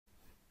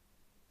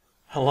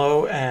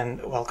Hello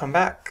and welcome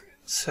back.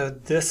 So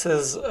this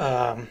is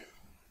the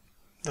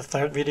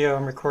third video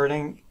I'm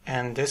recording,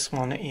 and this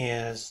one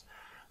is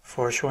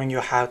for showing you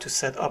how to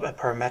set up a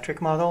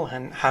parametric model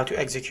and how to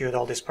execute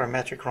all these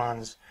parametric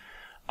runs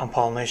on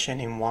pollination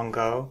in one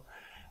go.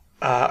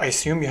 I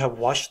assume you have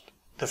watched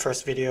the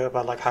first video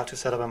about like how to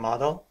set up a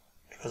model,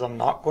 because I'm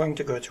not going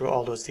to go through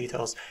all those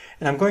details,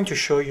 and I'm going to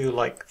show you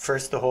like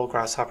first the whole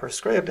Grasshopper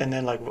script, and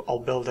then like I'll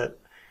build it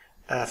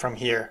from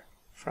here,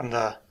 from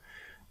the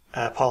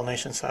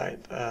pollination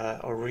side,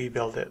 or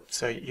rebuild it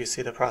so you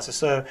see the process.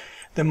 So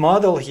the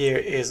model here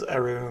is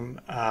a room.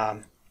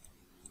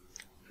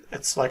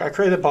 It's like I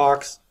create a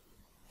box,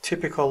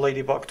 typical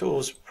Ladybug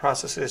Tools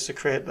processes to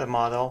create the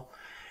model.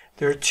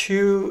 There are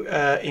two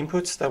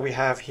inputs that we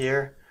have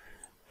here.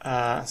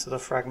 So the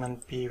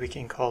fragment B, we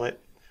can call it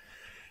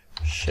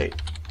shape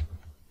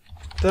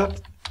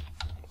depth,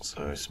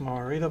 so it's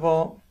more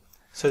readable.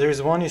 So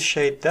there's one is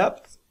shade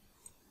depth.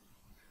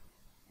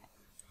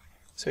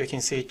 So you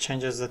can see it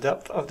changes the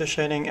depth of the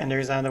shading, and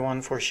there's another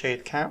one for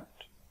shade count,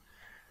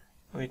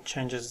 which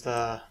changes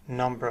the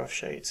number of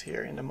shades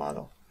here in the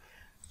model.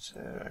 So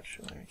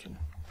actually I can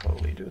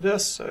probably do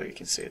this so you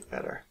can see it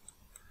better.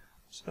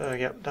 So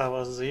yep, that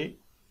was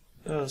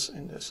this,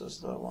 and this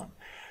is the one.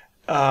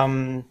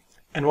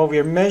 And what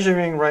we're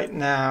measuring right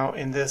now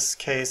in this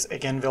case,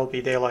 again, will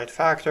be daylight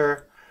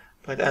factor,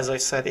 but as I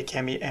said, it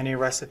can be any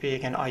recipe.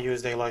 Again, I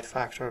use daylight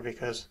factor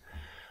because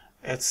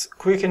it's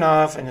quick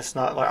enough, and it's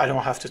not like I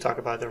don't have to talk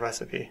about the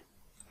recipe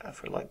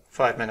for like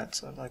 5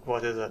 minutes. Like,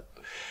 what is it?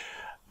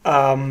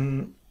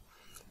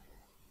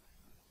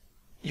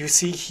 You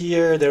see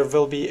here there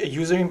will be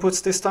user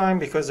inputs this time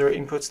because there are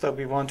inputs that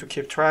we want to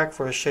keep track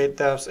for shade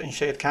depth and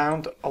shade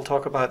count. I'll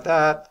talk about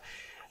that.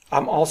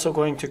 I'm also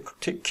going to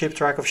keep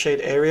track of shade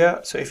area.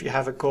 So if you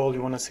have a goal,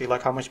 you want to see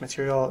like how much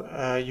material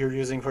you're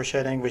using for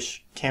shading,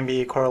 which can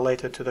be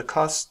correlated to the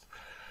cost.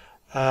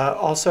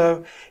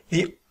 Also,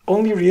 the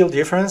only real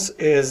difference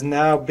is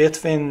now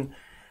between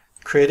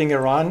creating a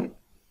run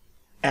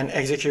and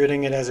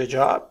executing it as a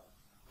job.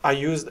 I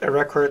used a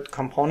record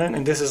component,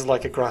 and this is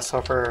like a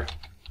Grasshopper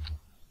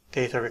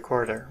data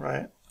recorder,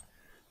 right?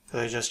 So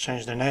I just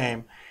changed the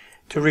name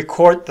to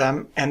record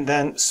them and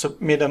then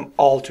submit them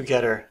all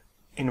together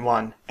in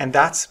one. And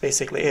that's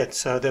basically it.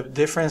 So the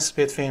difference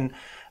between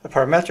a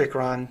parametric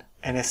run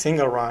and a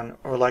single run,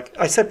 or like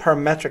I said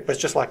parametric, but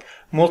it's just like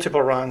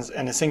multiple runs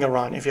and a single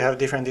run if you have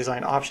different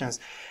design options.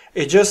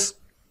 It just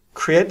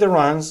create the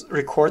runs,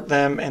 record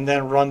them, and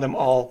then run them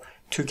all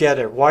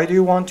together. Why do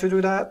you want to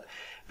do that?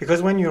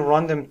 Because when you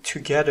run them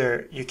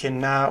together, you can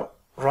now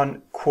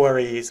run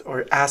queries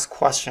or ask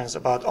questions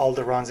about all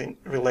the runs in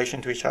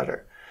relation to each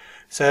other.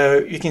 So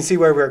you can see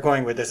where we're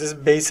going with this. This is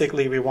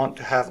basically we want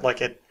to have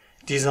like a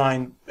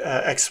design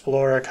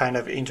explorer kind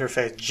of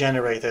interface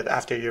generated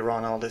after you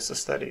run all these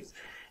studies.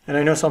 And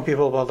I know some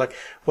people about like,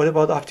 what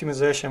about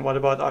optimization? What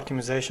about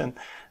optimization?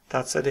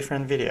 That's a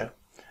different video.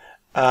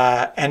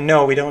 And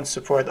no, we don't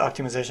support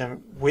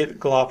optimization with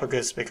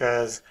Galapagos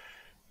because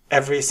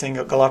every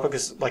single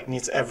Galapagos like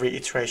needs every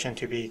iteration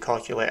to be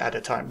calculated at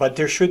a time. But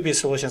there should be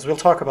solutions. We'll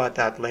talk about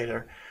that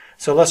later.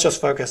 So let's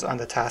just focus on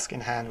the task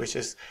in hand, which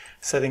is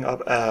setting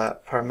up a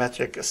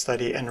parametric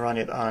study and run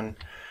it on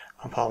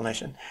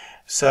pollination.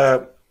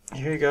 So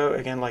here you go.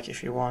 Again, like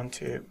if you want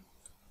to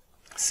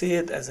see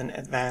it as an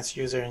advanced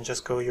user and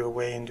just go your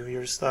way and do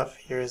your stuff,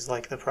 here's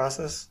like the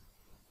process.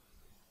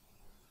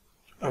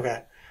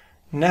 Okay.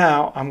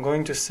 Now I'm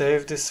going to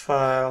save this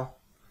file.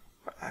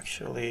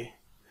 Actually,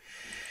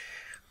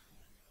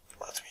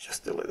 let me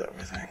just delete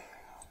everything.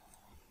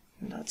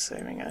 Not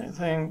saving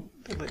anything.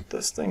 Delete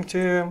this thing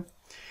too.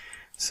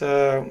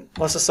 So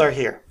let's just start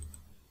here.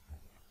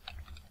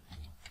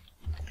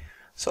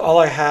 So all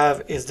I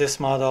have is this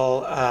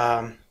model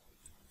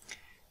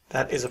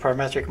that is a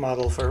parametric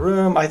model for a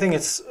room. I think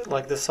it's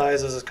like the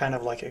size is kind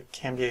of like it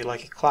can be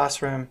like a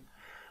classroom,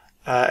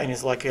 and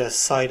it's like a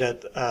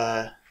sided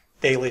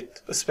daily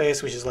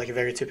space, which is like a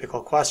very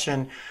typical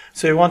question.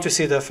 So you want to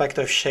see the effect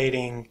of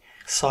shading,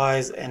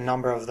 size, and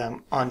number of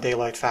them on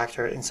daylight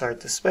factor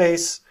inside the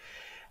space.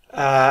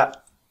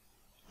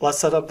 Let's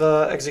set up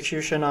the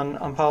execution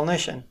on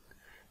pollination.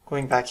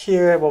 Going back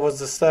here, what was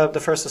the step?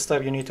 The first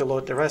step, you need to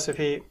load the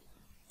recipe.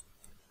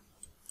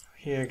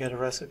 Here, get a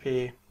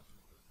recipe.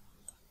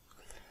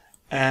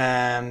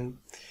 And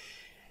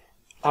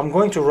I'm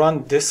going to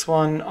run this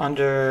one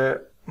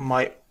under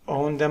my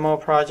own demo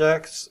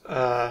projects,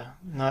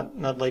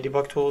 not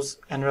Ladybug Tools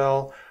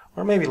NREL,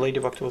 or maybe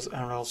Ladybug Tools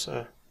NREL,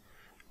 so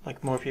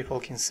like more people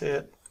can see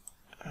it.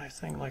 I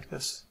think like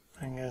this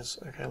thing is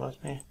okay.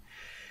 Let me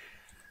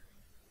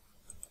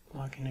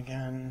log in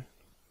again.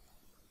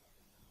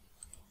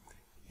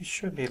 It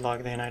should be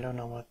logged in. I don't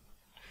know what.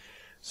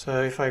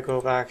 So if I go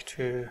back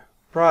to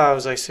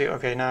browse, I see,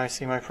 okay, now I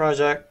see my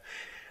project.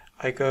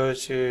 I go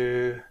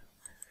to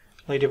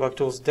Ladybug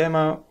Tools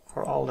demo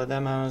for all the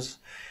demos,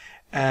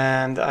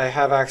 and I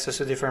have access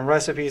to different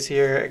recipes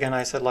here. Again,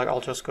 I said like I'll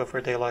just go for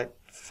daylight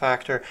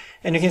factor,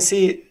 and you can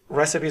see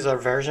recipes are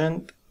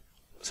versioned,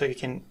 so you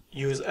can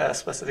use a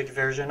specific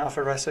version of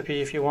a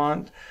recipe if you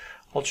want.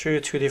 I'll show you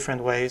two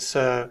different ways.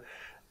 So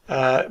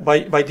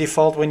by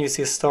default, when you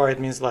see star, it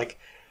means like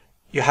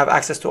you have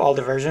access to all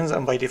the versions,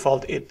 and by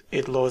default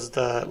it loads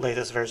the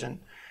latest version.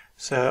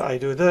 So I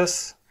do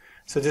this.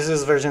 So this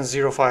is version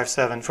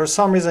 057. For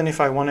some reason,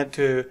 if I wanted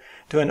to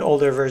do an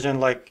older version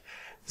like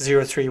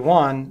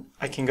 031,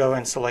 I can go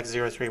and select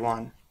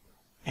 031,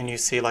 and you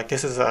see like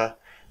this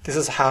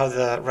is how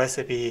the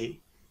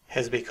recipe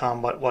has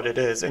become what it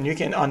is. And you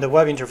can, on the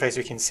web interface,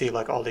 you can see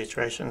like all the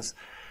iterations.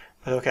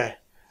 But okay,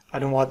 I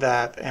don't want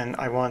that, and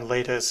I want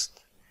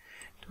latest.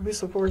 Do we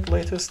support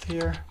latest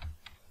here?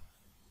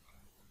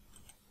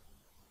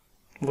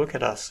 Look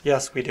at us.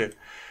 Yes, we do.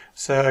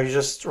 So you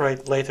just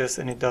write latest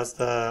and it does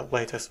the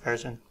latest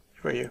version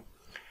for you.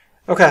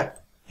 Okay,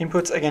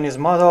 inputs again is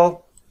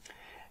model.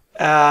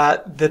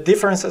 The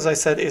difference, as I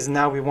said, is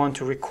now we want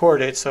to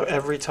record it. So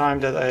every time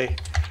that I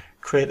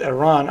create a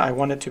run, I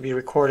want it to be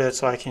recorded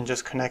so I can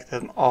just connect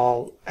them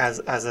all as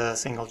a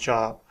single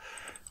job.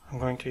 I'm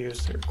going to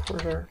use the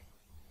recorder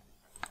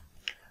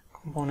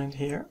component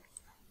here.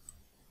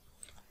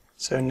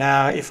 So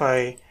now if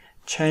I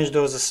change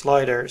those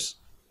sliders,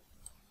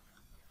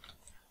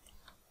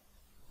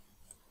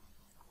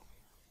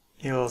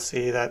 you'll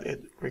see that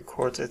it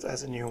records it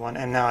as a new one.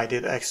 And now I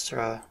did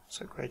extra,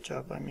 so great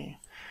job by me.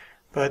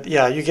 But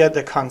yeah, you get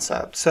the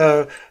concept.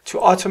 So to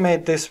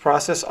automate this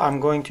process,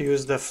 I'm going to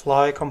use the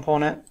fly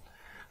component.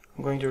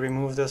 I'm going to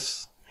remove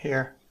this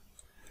here.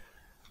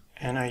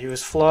 And I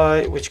use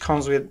fly, which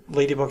comes with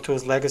Ladybug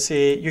Tools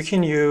Legacy. You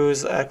can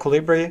use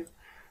Colibri,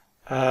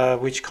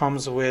 which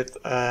comes with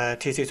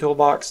TT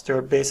Toolbox.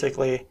 They're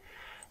basically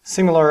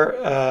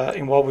similar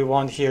in what we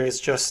want here is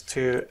just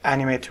to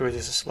animate through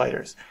these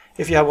sliders.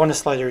 If you have one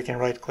slider, you can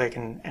right click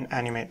and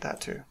animate that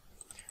too.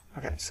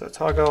 Okay, so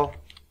toggle.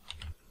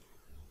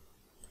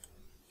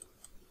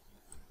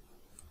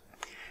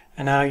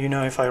 And now you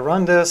know if I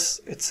run this,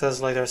 it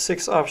says like there are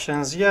 6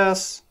 options,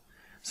 yes.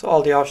 So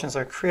all the options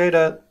are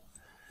created.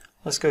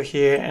 Let's go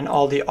here and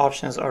all the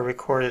options are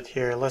recorded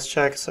here. Let's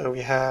check. So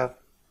we have,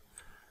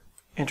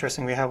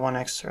 interesting, we have one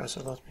extra.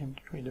 So let me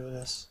redo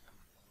this.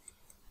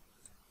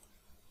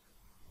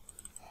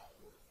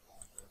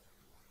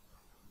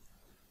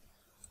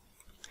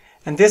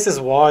 And this is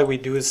why we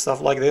do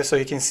stuff like this, so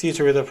you can see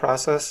through the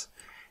process.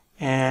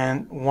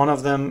 And one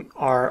of them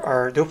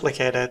are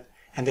duplicated,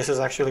 and this is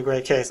actually a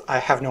great case. I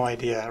have no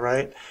idea,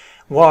 right?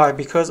 Why?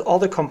 Because all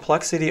the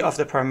complexity of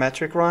the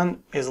parametric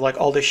run is like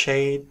all the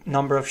shade,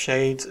 number of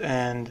shades,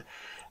 and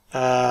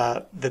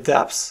the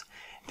depths.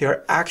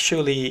 They're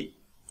actually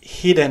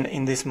hidden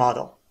in this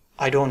model.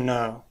 I don't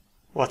know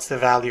what's the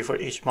value for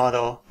each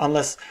model,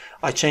 unless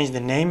I change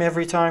the name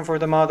every time for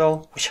the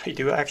model, which I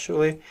do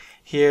actually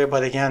here,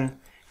 but again,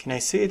 can I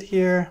see it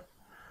here?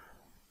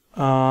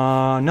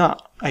 No,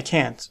 I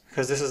can't,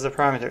 because this is the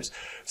parameters.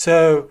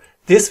 So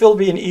this will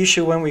be an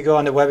issue when we go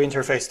on the web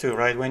interface too,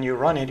 right? When you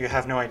run it, you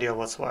have no idea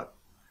what's what.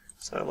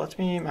 So let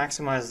me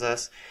maximize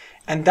this.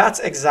 And that's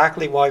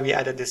exactly why we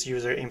added this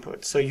user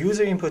input. So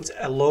user inputs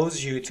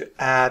allows you to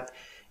add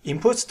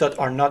inputs that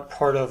are not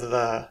part of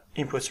the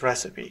inputs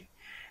recipe.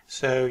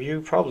 So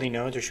you probably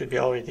know there should be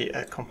already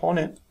a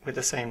component with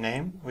the same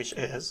name, which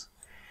is.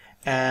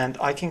 And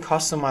I can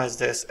customize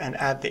this and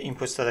add the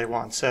inputs that I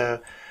want.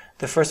 So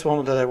the first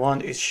one that I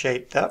want is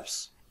shade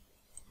depths.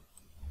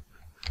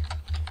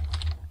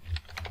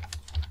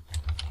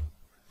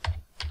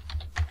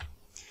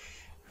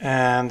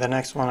 And the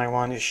next one I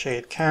want is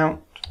shade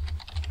count.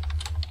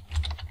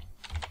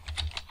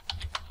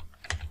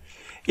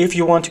 If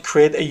you want to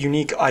create a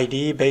unique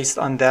ID based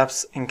on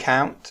depths and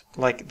count,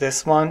 like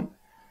this one,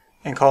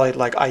 and call it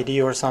like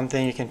ID or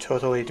something, you can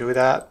totally do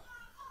that.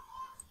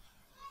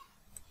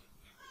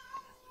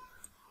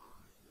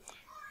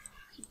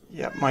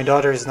 Yeah, my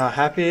daughter is not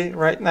happy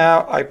right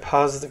now. I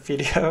paused the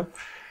video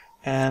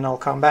and I'll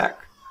come back.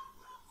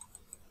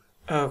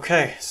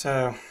 Okay,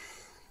 so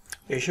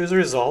the issue is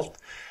resolved.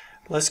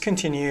 Let's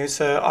continue.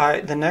 So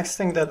the next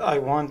thing that I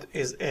want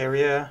is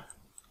area.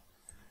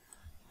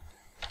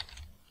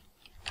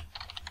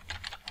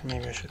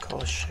 Maybe I should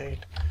call it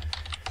shade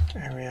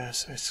area,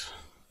 so it's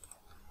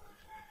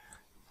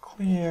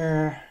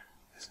clear.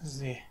 This is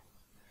the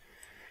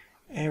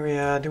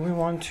area. Do we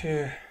want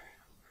to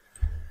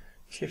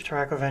keep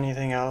track of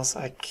anything else?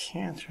 I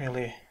can't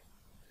really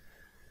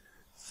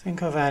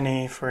think of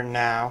any for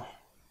now.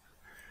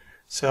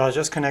 So I'll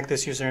just connect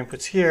this user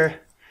inputs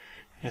here.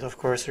 It of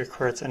course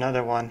records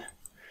another one.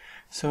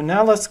 So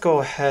now let's go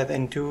ahead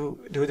and do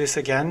this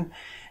again.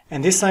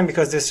 And this time,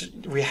 because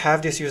we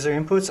have this user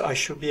inputs, I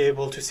should be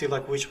able to see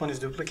like which one is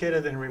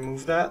duplicated and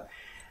remove that.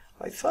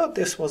 I thought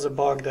this was a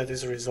bug that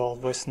is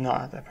resolved, but it's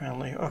not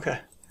apparently. Okay,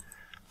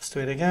 let's do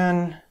it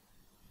again.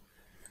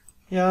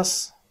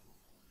 Yes.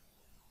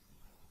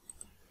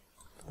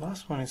 The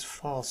last one is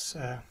false.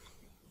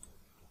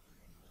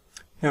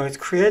 No, it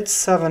creates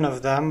 7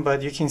 of them,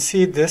 but you can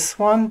see this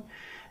one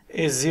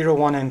is 0,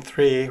 1, and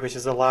 3, which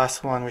is the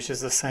last one, which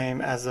is the same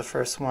as the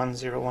first one,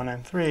 0, 1,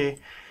 and 3.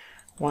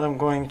 What I'm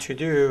going to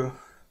do,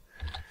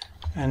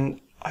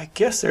 and I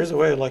guess there's a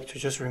way like to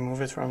just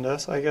remove it from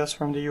this, I guess,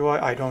 from the UI,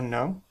 I don't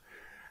know.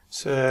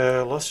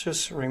 So let's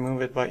just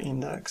remove it by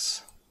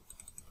index.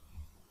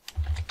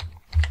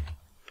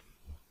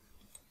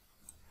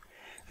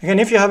 Again,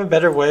 if you have a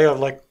better way of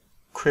like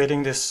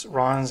creating these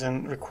runs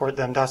and record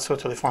them, that's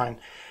totally fine.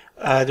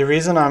 The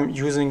reason I'm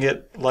using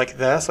it like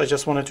this, I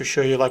just wanted to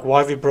show you like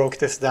why we broke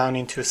this down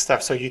into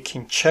steps, so you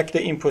can check the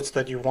inputs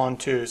that you want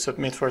to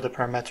submit for the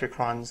parametric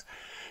runs,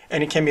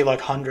 and it can be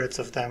like hundreds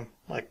of them,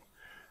 like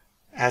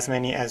as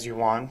many as you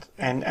want.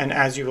 And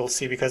as you will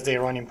see, because they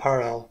run in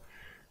parallel,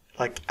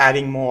 like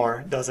adding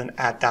more doesn't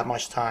add that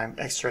much time,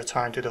 extra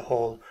time to the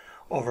whole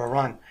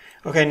overrun.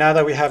 Okay, now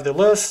that we have the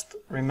list,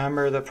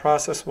 remember the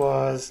process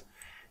was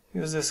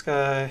use this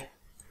guy,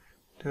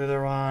 do the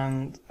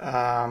run.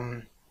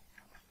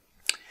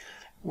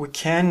 We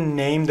can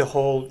name the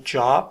whole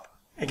job.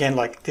 Again,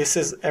 like this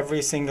is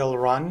every single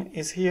run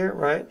is here,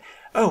 right?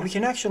 Oh, we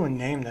can actually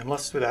name them.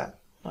 Let's do that.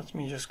 Let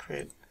me just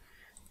create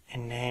a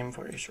name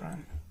for each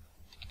run.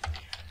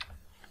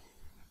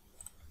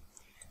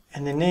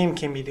 And the name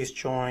can be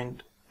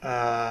disjoint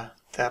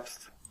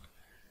depth,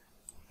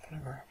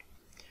 whatever,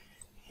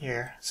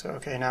 here. So,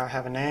 okay, now I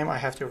have a name. I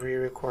have to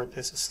re-record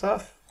this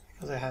stuff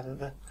because I had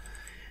the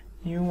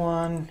new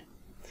one.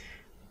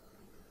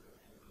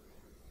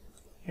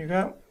 Here you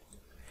go.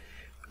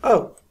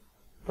 Oh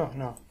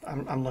no,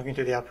 I'm looking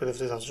to the output of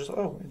this. I was just,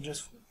 oh, it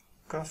just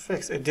got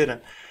fixed. It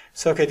didn't.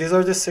 So, okay, these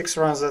are the 6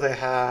 runs that I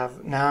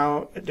have.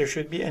 Now, there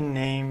should be a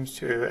name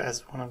too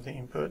as one of the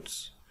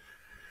inputs.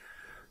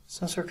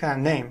 Sensor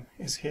can name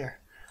is here.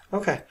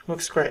 Okay,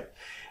 looks great.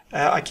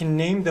 I can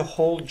name the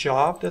whole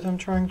job that I'm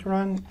trying to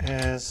run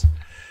as,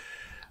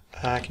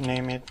 I can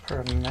name it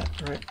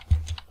Parametric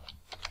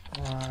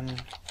run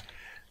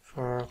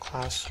for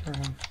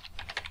classroom.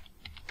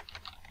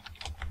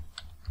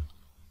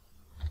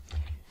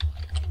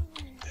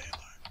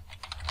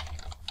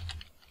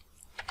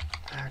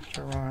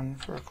 Actor run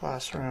for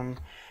classroom.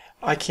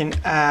 I can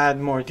add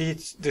more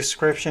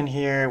description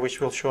here, which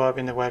will show up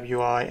in the web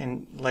UI,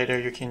 and later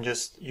you can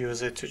just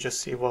use it to just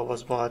see what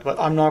was what, but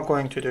I'm not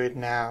going to do it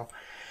now.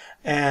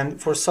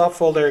 And for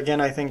subfolder, again,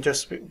 I think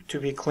just to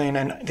be clean,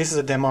 and this is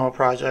a demo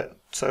project,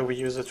 so we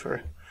use it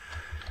for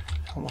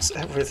almost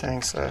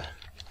everything, so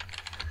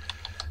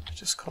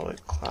just call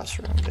it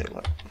classroom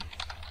data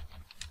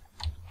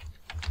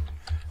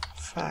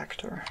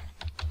factor,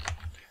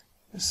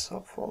 this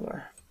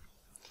subfolder.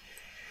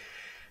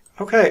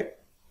 Okay.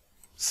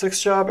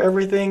 6 job,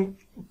 everything.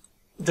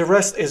 The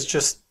rest is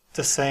just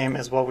the same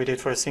as what we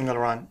did for a single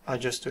run. I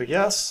just do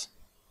yes.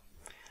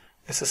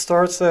 It's a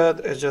start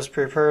set. It just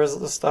prepares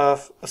the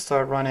stuff. I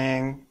start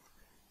running.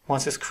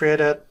 Once it's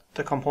created,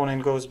 the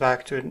component goes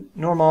back to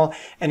normal,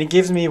 and it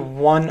gives me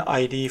one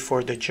ID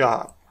for the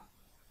job.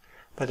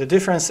 But the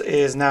difference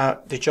is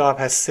now the job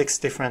has 6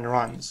 different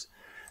runs.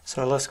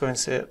 So let's go and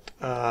see it.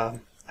 I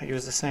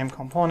use the same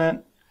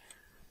component.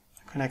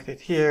 Connect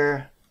it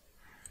here.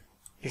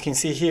 You can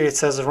see here it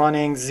says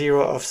running, 0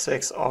 of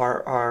 6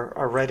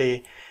 are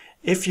ready.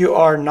 If you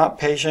are not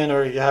patient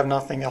or you have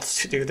nothing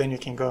else to do, then you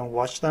can go and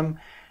watch them.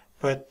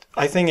 But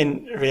I think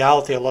in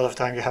reality, a lot of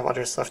time you have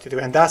other stuff to do.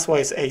 And that's why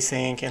it's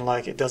async, and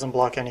like it doesn't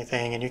block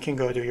anything, and you can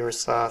go do your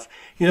stuff.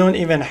 You don't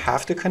even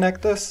have to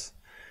connect this.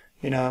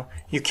 You know,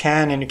 you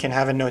can, and you can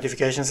have a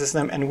notification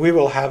system, and we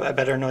will have a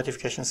better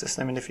notification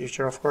system in the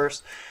future, of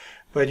course.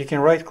 But you can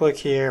right click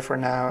here for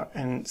now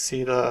and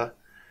see the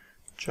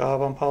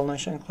job on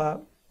Pollination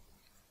Cloud.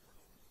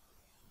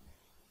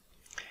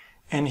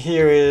 And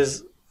here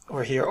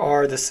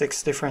are the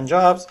 6 different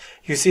jobs.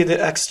 You see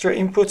the extra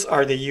inputs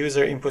are the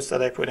user inputs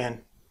that I put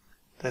in.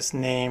 That's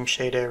name,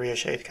 shade area,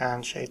 shade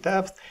count, shade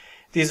depth.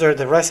 These are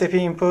the recipe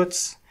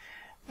inputs,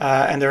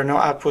 and there are no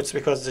outputs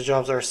because the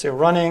jobs are still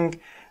running,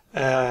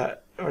 or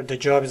the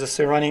job is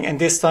still running. And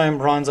this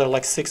time runs are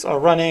like 6 are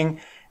running.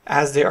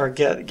 As they are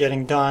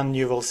getting done,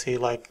 you will see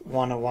like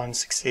 1 or 1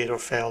 succeed or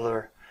fail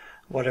or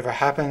whatever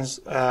happens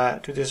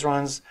to these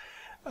runs.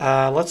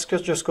 Let's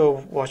just go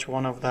watch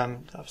one of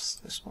them. That's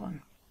this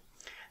one.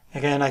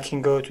 Again, I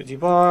can go to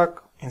debug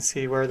and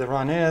see where the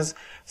run is.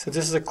 So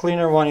this is a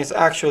cleaner one. It's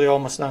actually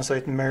almost done, so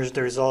it merged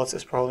the results.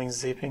 It's probably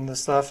zipping the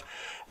stuff.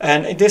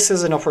 And this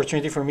is an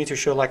opportunity for me to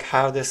show like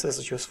how this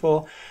is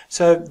useful.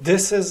 So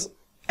this is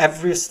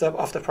every step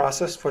of the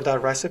process for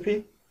that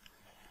recipe.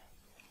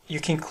 You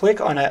can click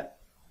on it.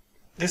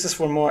 This is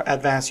for more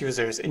advanced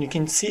users, and you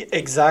can see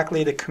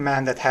exactly the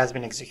command that has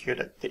been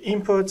executed, the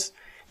inputs,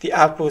 the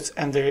outputs,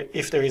 and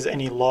if there is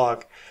any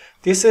log.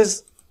 This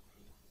is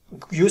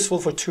useful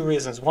for 2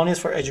 reasons. One is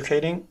for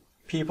educating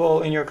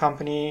people in your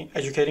company,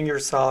 educating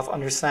yourself,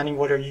 understanding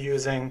what are you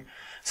using.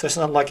 So it's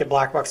not like a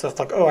black box of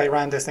like, oh, I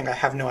ran this thing, I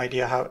have no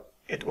idea how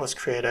it was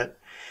created.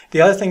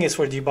 The other thing is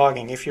for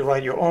debugging. If you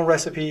write your own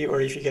recipe, or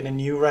if you get a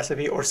new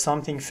recipe or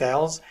something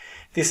fails,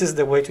 this is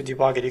the way to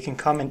debug it. You can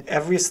come in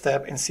every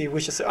step and see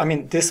which is, I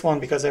mean, this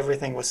one, because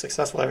everything was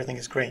successful, everything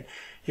is great.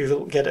 You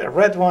will get a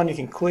red one, you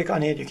can click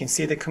on it, you can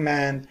see the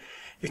command,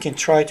 you can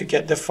try to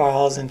get the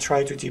files and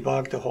try to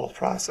debug the whole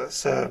process.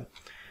 So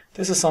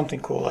this is something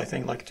cool, I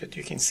think, like that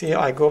you can see.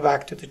 I go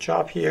back to the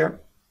job here,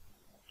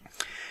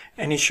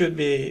 and it should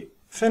be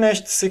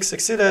finished, 6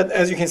 succeeded.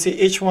 As you can see,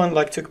 each one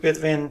like took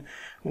between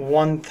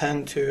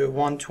 110 to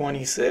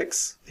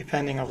 126,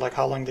 depending on like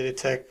how long did it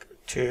take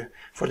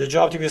for the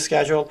job to be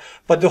scheduled.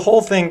 But the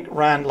whole thing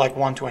ran like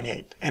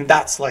 128, and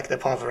that's like the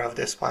power of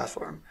this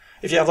platform.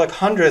 If you have like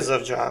hundreds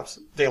of jobs,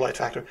 daylight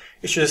factor,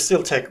 it should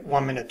still take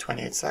 1 minute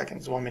 28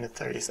 seconds, 1 minute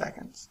 30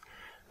 seconds.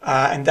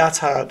 And that's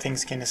how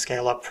things can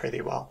scale up pretty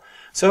well.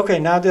 So okay,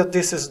 now that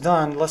this is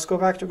done, let's go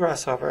back to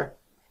Grasshopper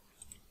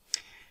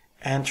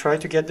and try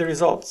to get the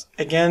results.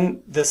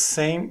 Again, the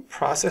same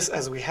process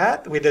as we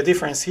had, with the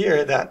difference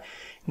here that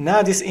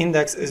now this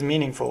index is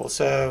meaningful.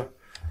 So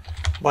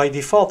by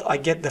default, I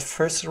get the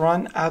first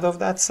run out of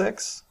that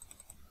 6,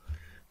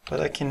 but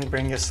I can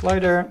bring a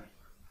slider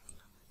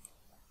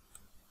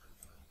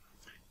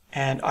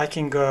and I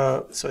can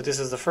go, so this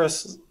is the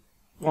first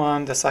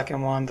one, the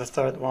second one, the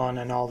third one,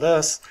 and all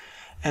this.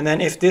 And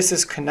then if this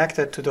is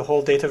connected to the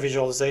whole data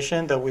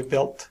visualization that we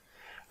built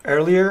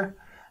earlier,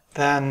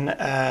 then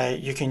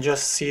you can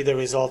just see the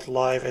result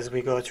live as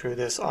we go through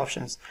these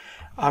options.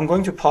 I'm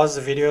going to pause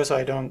the video so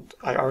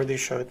I already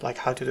showed like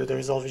how to do the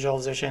result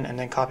visualization, and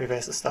then copy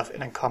paste the stuff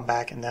and then come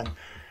back, and then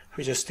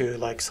we just do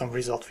like some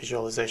result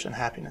visualization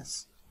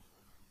happiness.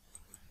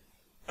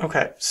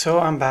 Okay, so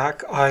I'm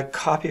back. I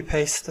copy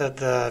pasted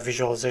the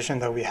visualization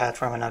that we had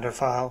from another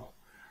file,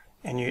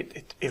 and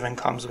it even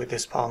comes with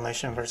this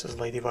pollination versus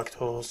ladybug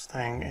tools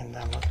thing. And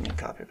then let me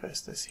copy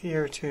paste this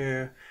here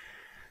too.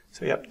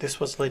 So yep, this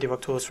was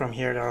ladybug tools from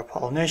here, there are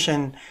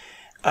pollination.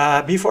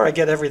 Before I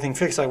get everything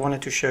fixed, I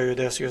wanted to show you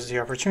this, use the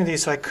opportunity.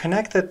 So I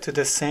connected to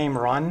the same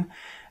run,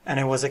 and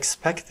I was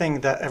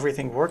expecting that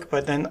everything worked,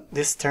 but then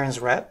this turns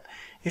red.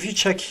 If you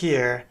check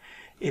here,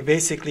 it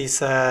basically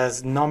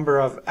says number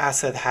of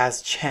asset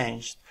has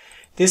changed.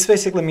 This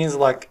basically means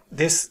like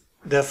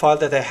the file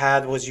that I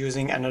had was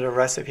using another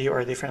recipe or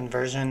a different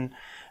version.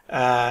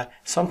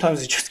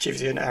 Sometimes it just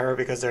gives you an error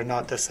because they're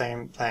not the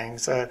same thing.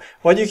 So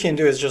what you can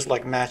do is just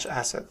like match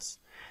assets.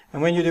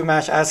 And when you do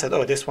match asset,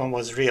 oh, this one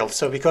was real.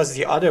 So because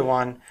the other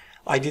one,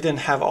 I didn't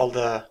have all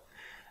the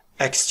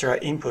extra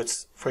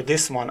inputs, for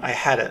this one, I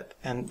had it.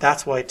 And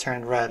that's why it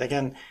turned red.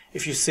 Again,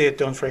 if you see it,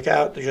 don't freak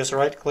out. You just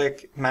right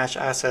click, match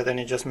asset,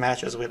 and it just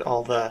matches with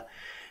all the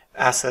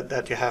asset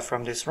that you have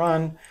from this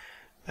run.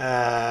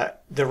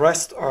 The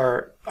rest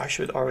are, I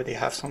should already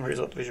have some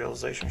result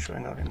visualization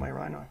showing up in my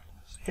Rhino.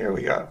 So here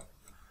we go.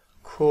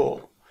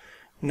 Cool.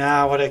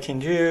 Now what I can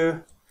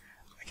do,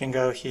 I can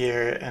go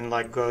here and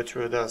like go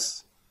through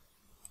this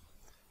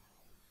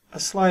a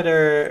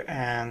slider,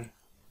 and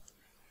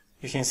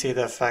you can see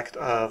the effect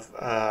of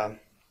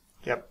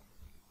yep,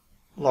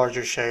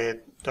 larger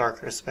shade,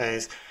 darker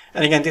space.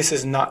 And again, this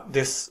is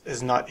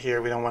not here.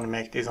 We don't want to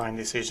make design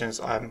decisions.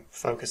 I'm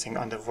focusing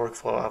on the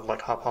workflow of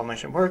like how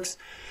pollination works.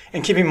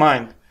 And keep in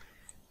mind,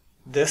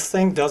 this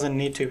thing doesn't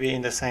need to be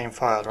in the same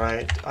file,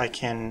 right? I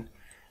can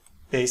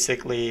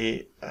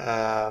basically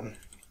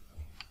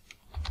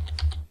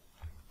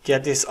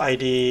get this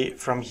ID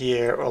from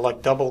here, or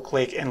like double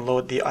click and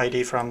load the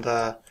ID from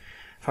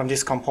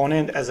this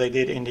component, as I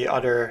did in the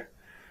other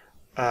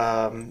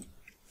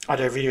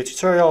video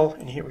tutorial.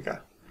 And here we go.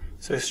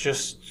 So it's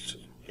just,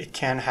 it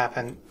can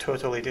happen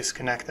totally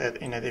disconnected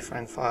in a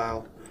different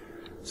file.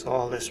 So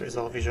all this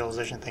result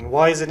visualization thing.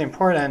 Why is it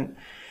important?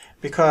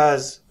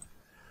 Because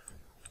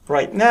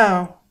right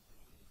now,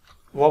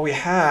 what we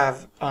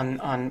have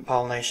on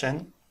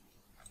pollination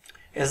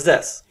is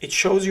this. It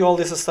shows you all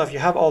this stuff. You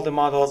have all the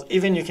models.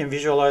 Even you can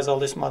visualize all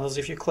these models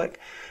if you click.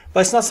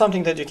 But it's not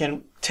something that you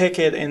can take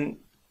it and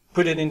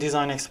put it in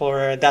Design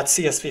Explorer, that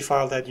CSV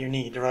file that you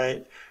need,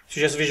 right? To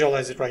just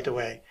visualize it right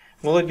away.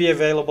 Will it be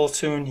available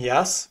soon?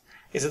 Yes.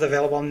 Is it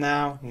available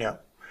now? No.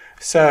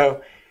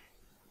 So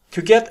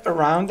to get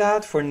around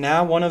that, for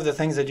now, one of the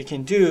things that you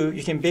can do,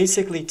 you can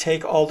basically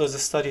take all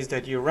those studies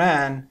that you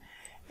ran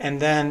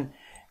and then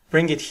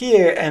bring it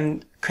here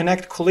and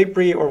connect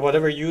Colibri or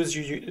whatever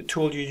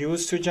tool you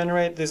use to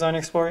generate Design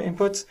Explorer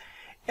inputs,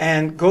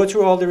 and go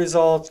through all the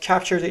results,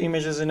 capture the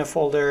images in a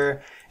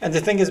folder. And the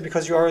thing is,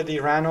 because you already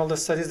ran all the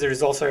studies, the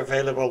results are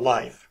available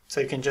live. So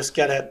you can just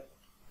get it,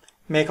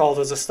 make all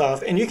those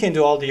stuff, and you can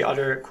do all the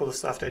other cool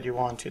stuff that you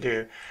want to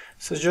do.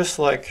 So just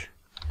like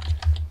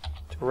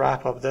to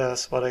wrap up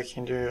this, what I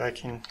can do, I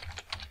can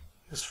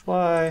just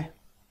fly.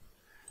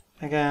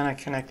 Again, I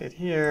connect it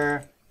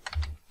here,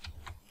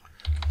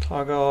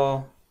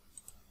 toggle,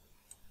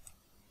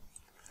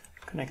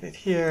 connect it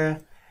here,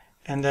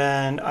 and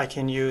then I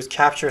can use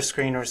capture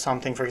screen or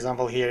something, for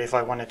example, here if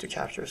I wanted to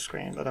capture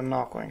screen, but I'm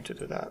not going to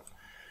do that.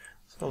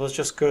 So let's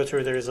just go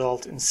through the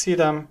result and see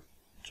them,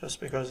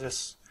 just because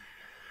it's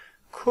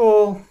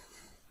cool.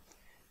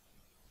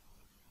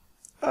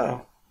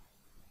 Oh,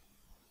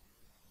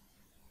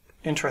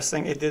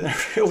 interesting. It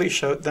didn't really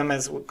show them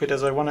as good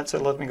as I wanted, so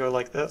let me go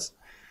like this.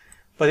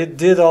 But it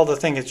did all the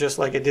thing. It's just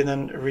like it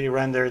didn't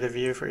re-render the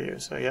view for you.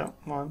 So yeah,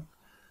 1,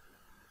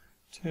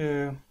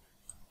 2,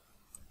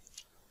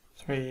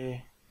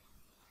 3,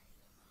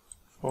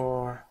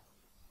 4,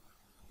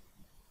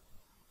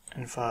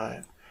 and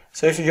 5.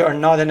 So if you are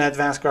not an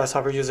advanced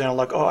Grasshopper user and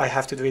like, oh, I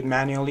have to do it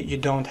manually, you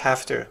don't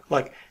have to.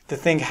 Like, the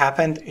thing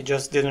happened, it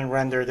just didn't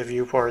render the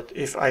viewport.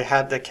 If I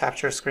had the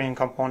capture screen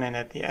component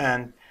at the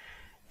end,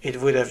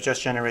 it would have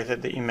just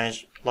generated the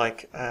image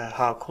like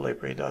how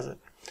Colibri does it.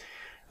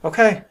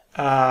 Okay,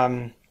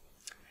 that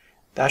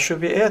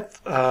should be it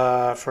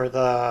for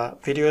the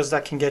videos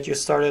that can get you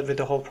started with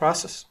the whole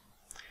process.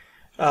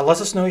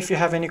 Let us know if you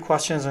have any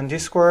questions on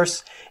this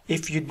course.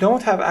 If you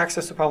don't have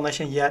access to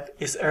Pollination yet,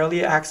 it's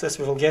early access.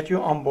 We will get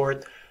you on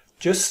board.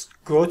 Just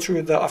go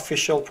through the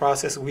official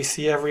process. We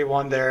see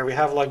everyone there. We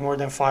have like more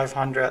than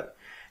 500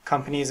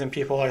 companies and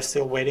people are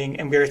still waiting,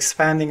 and we're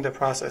expanding the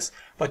process.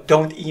 But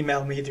don't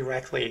email me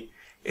directly.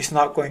 It's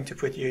not going to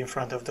put you in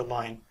front of the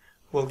line.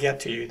 We'll get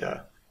to you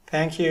though.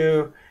 Thank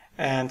you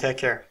and take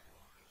care.